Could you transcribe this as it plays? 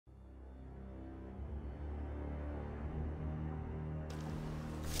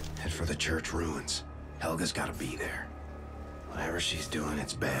Head for the church ruins. Helga's gotta be there. Whatever she's doing,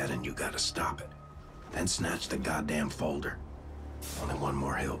 it's bad and you gotta stop it. Then snatch the goddamn folder. Only one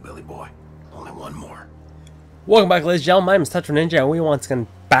more hill, Billy boy. Only one more. Welcome back, ladies and gentlemen. My name is Tetra Ninja, and we once again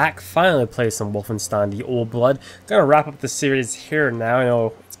finally play some Wolfenstein The Old Blood. Gonna wrap up the series here now. I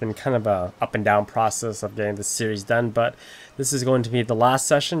know it's been kind of a up and down process of getting this series done, but this is going to be the last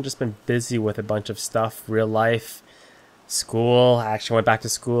session. Just been busy with a bunch of stuff, real life, school. I actually went back to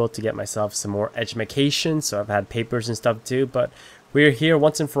school to get myself some more education, so I've had papers and stuff too, but we're here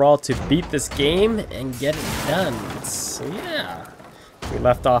once and for all to beat this game and get it done. So yeah, we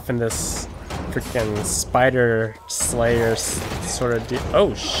left off in this freaking spider slayer sort of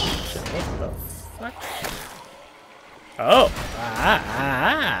oh shit, what the fuck? Oh,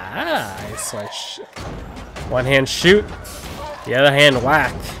 I switch. One hand shoot, the other hand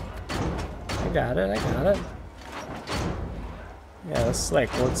whack. I got it. Yeah, this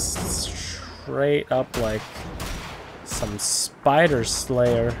like looks straight up like some spider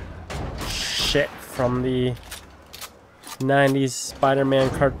slayer shit from the 90s Spider-Man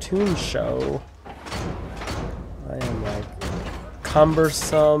cartoon show. I am like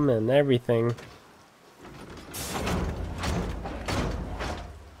cumbersome and everything.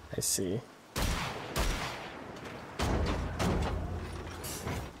 I see.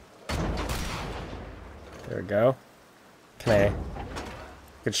 There we go. I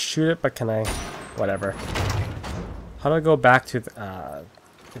could shoot it, but can I? Whatever. How do I go back to the,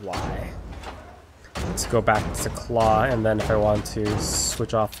 Y? Let's go back to claw, and then if I want to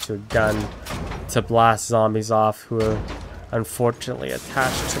switch off to a gun to blast zombies off who are unfortunately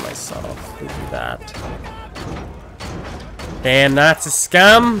attached to myself. We do that. Damn, that's a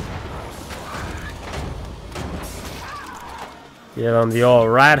scum! Give him the old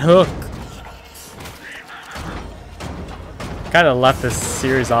right hook. Kind of left this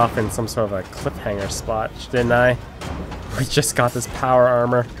series off in some sort of a cliffhanger spot, didn't I? We just got this power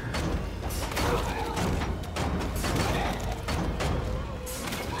armor.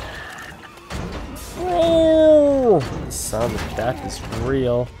 Oh! The sound of death is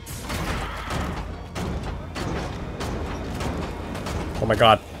real. Oh my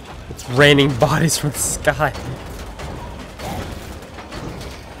god. It's raining bodies from the sky.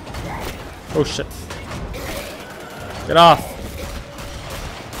 Oh shit. Get off.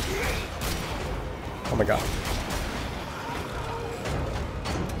 Oh my god.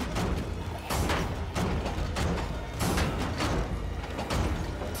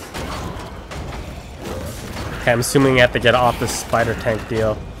 Okay, I'm assuming I have to get off the spider tank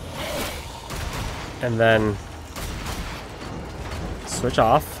deal. And then switch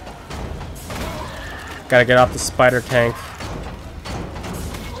off. Gotta get off the spider tank.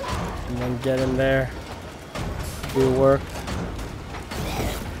 And then get in there. Do work.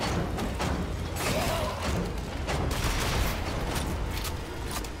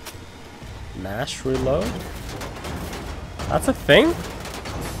 Mash reload? That's a thing?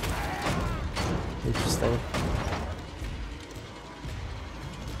 Interesting.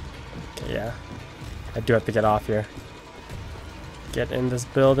 Okay, yeah. I do have to get off here. Get in this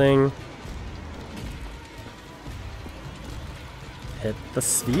building. Hit the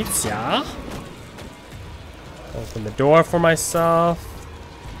seats, yeah? Open the door for myself.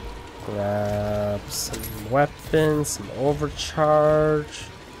 Grab some weapons, some overcharge.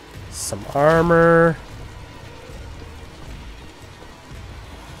 Some armor.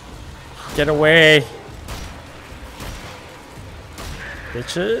 Get away.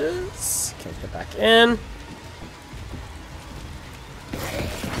 Bitches. Can't get back in.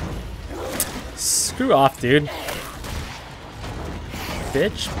 Screw off, dude.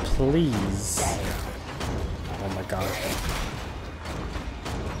 Bitch, please. Oh my god.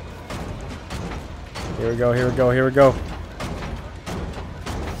 Here we go, here we go, here we go.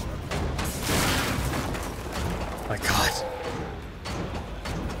 My god.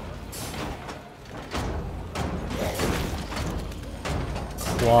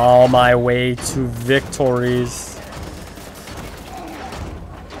 Claw my way to victories.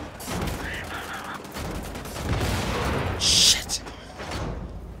 Shit.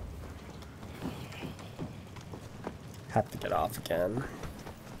 Have to get off again.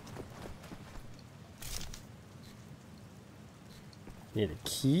 Need a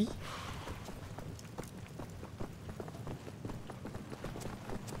key?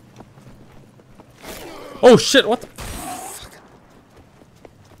 Oh shit, what the fuck?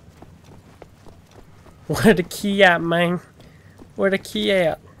 Where the key at, man? Where the key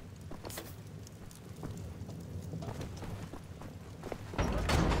at?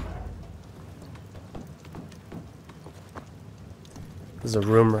 There's a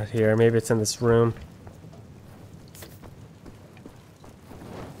room right here. Maybe it's in this room.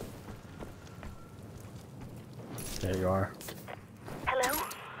 There you are. Hello?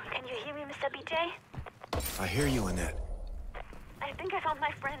 Can you hear me, Mr. BJ? I hear you, Annette. I think I found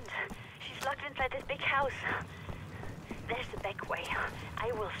my friend. She's locked inside this big house. There's the back way.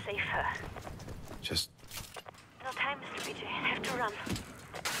 I will save her. Just No time, Mr. BJ. I have to run.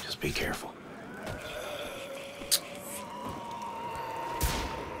 be careful.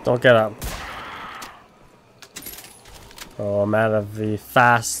 Don't get up. Oh, I'm out of the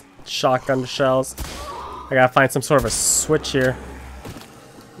fast shotgun shells. I gotta find some sort of a switch here.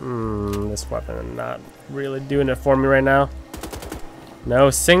 This weapon is not really doing it for me right now.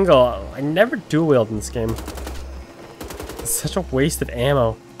 No, single. I never dual wield in this game. It's such a waste of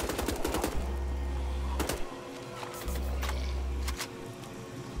ammo.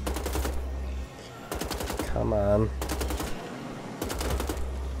 Come on.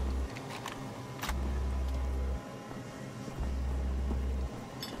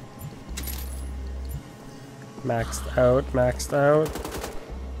 Maxed out, maxed out.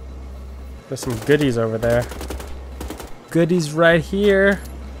 There's some goodies over there. Goodies right here.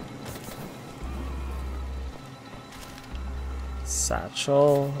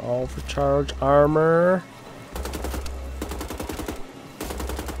 Satchel, overcharge armor.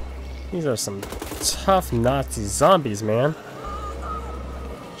 These are some tough Nazi zombies, man.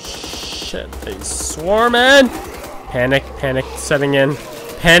 Shit, they swarming. Panic, panic setting in.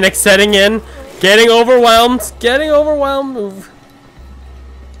 Panic setting in. Getting overwhelmed. Getting overwhelmed. Move.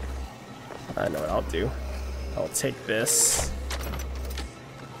 I know what I'll do. I'll take this.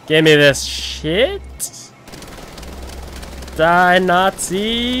 Give me this shit. Die,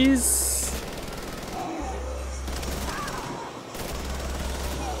 Nazis.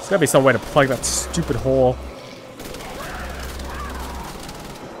 There's gotta be some way to plug that stupid hole.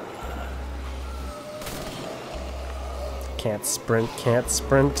 Can't sprint, can't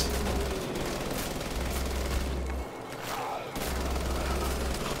sprint.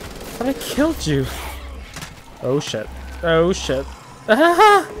 I killed you. Oh shit. Oh shit.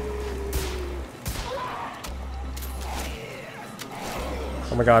 Ah!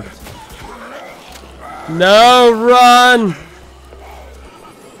 Oh my god. No, run!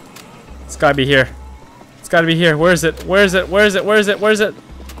 It's gotta be here. It's gotta be here. Where is it? Where is it? Where is it? Where is it? Where is it?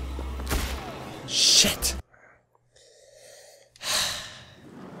 Shit.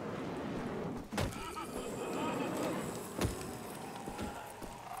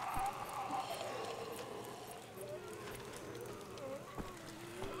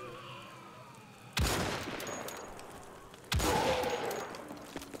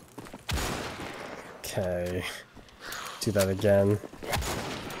 Okay, do that again.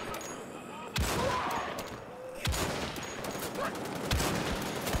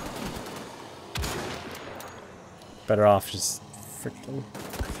 Better off just freaking.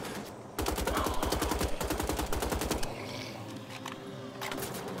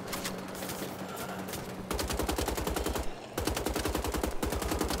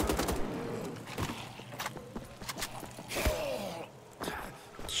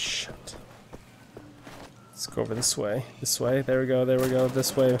 Go over this way. This way. There we go. There we go.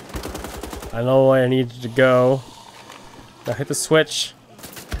 This way. I know where I needed to go. Now hit the switch.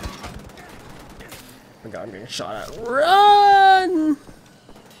 Oh my god, I'm getting shot at. Run!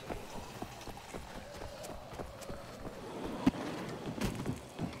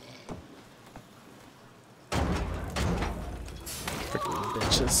 Freaking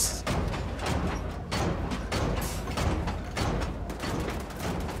bitches.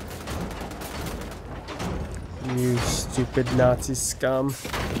 You stupid Nazi scum.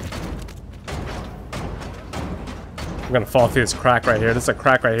 I'm gonna fall through this crack right here. There's a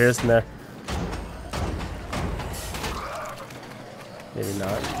crack right here, isn't there? Maybe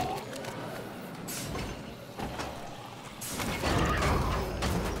not.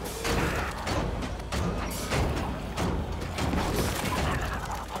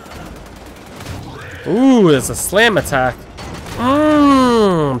 Ooh, there's a slam attack.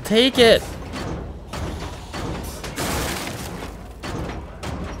 Take it.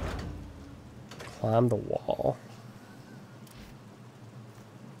 Climb the wall.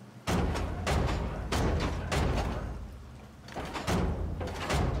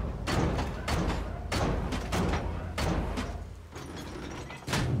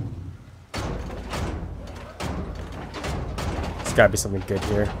 There's gotta be something good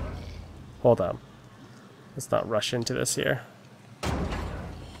here. Hold on. Let's not rush into this here.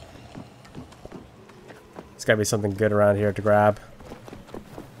 There's gotta be something good around here to grab.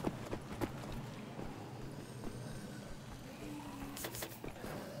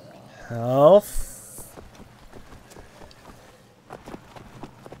 Health.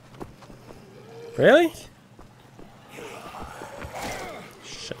 Really?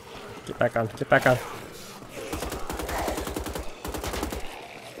 Shit. Get back on. Get back on.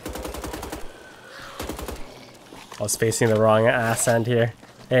 I was facing the wrong ass end here.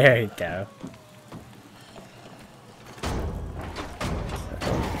 There you go.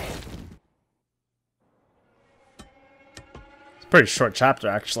 It's a pretty short chapter,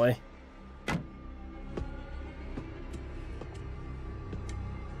 actually.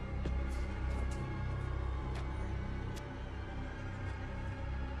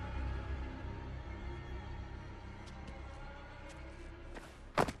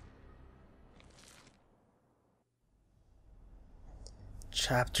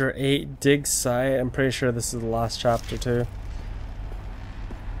 Chapter 8, Dig Site. I'm pretty sure this is the last chapter too.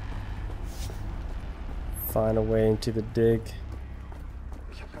 Find a way into the dig.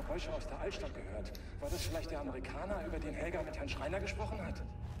 Ich habe Geräusche aus der Altstadt gehört. War das vielleicht der Amerikaner, über den Helga mit Herrn Schreiner gesprochen hat?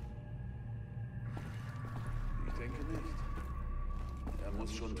 Ich denke nicht. Er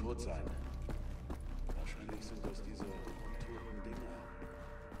muss schon tot sein. Wahrscheinlich sind das diese toten Dinger.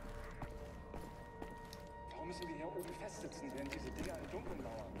 Warum müssen wir hier oben festsitzen, während diese Dinger im Dunkeln lauern?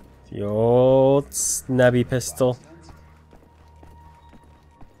 The old snubby pistol.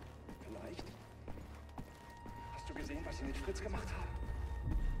 Vielleicht? Hast du gesehen, was sie mit Fritz gemacht haben?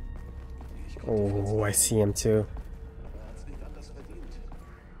 Oh, I see him too. Er hat's nicht anders verdient.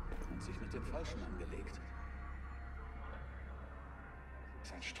 Und sich mit den Falschen angelegt.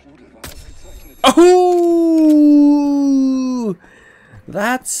 Sein Strudel war ausgezeichnet. Oh!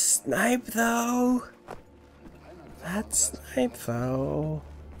 That's snipe though. That's snipe though.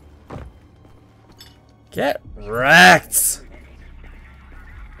 Get wrecked!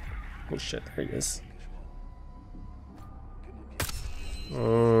 Oh shit, there he is.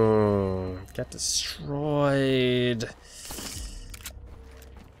 Get destroyed.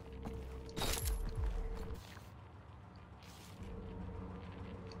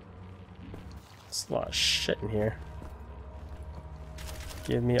 There's a lot of shit in here.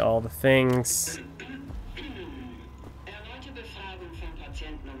 Give me all the things. Erneute Befragung von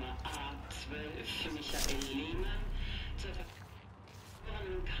Patient Nummer A12 für Michael Lehmann zur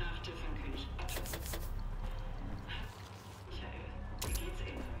verlorenen Karte von König Otto. Michael, wie geht's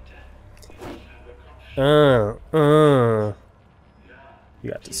Ihnen heute? You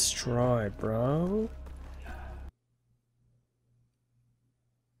got destroyed, bro.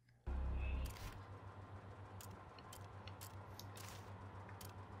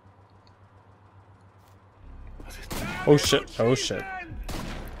 Oh shit, oh shit.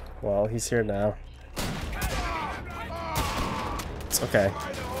 Well, he's here now. It's okay.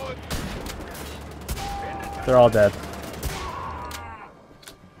 They're all dead.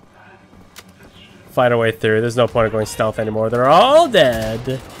 Fight our way through. There's no point of going stealth anymore. They're all dead.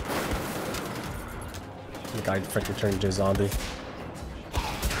 The guy freaking turned into a zombie.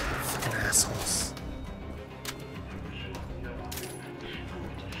 Fucking assholes.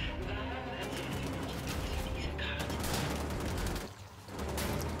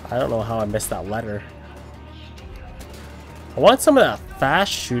 I don't know how I missed that letter. I want some of that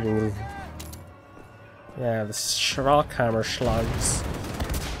fast shooting. Yeah, the Schrockhammer slugs.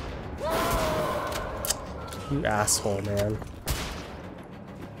 You asshole, man.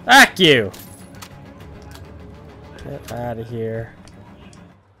 Fuck you! Get out of here.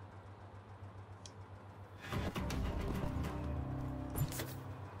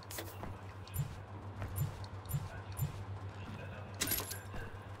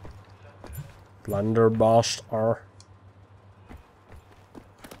 Blunderboss R.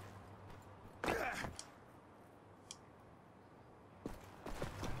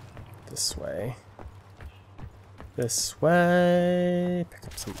 This way. This way. Pick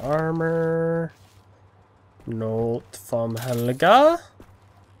up some armor. Note from Helga.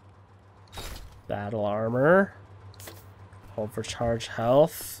 Battle armor. Overcharge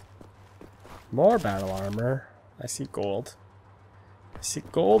health. More battle armor. I see gold. I see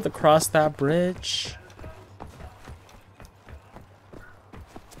gold across that bridge.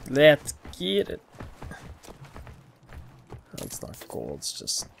 Let's get it. Oh, it's not gold, it's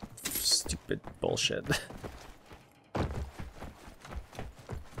just stupid bullshit.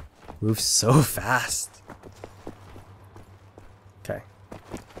 Moves so fast. Okay.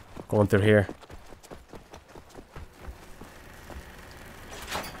 Going through here.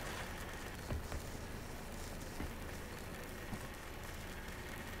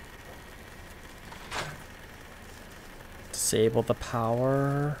 Disable the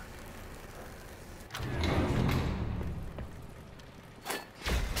power.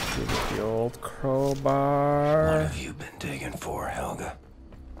 The old What crowbar. have you been digging for, Helga?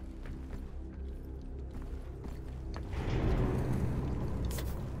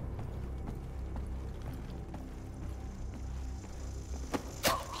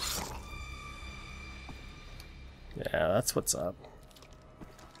 Yeah, that's what's up.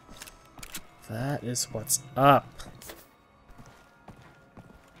 That is what's up.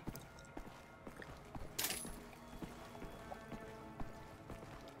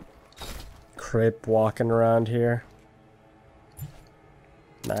 Crip walking around here.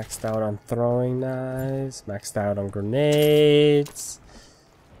 Maxed out on throwing knives. Maxed out on grenades.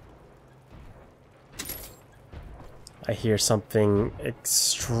 I hear something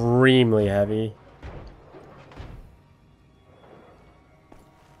extremely heavy.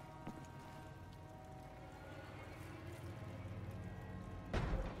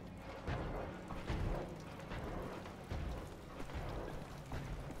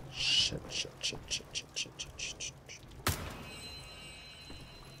 Shit.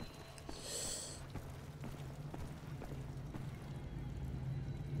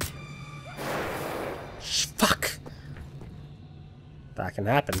 Fuck! That can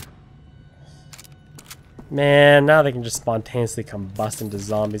happen. Man, now they can just spontaneously combust into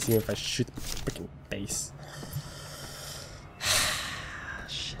zombies even if I shoot the freaking face.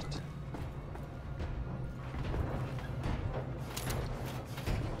 Shit.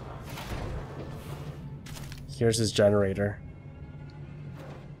 Here's his generator.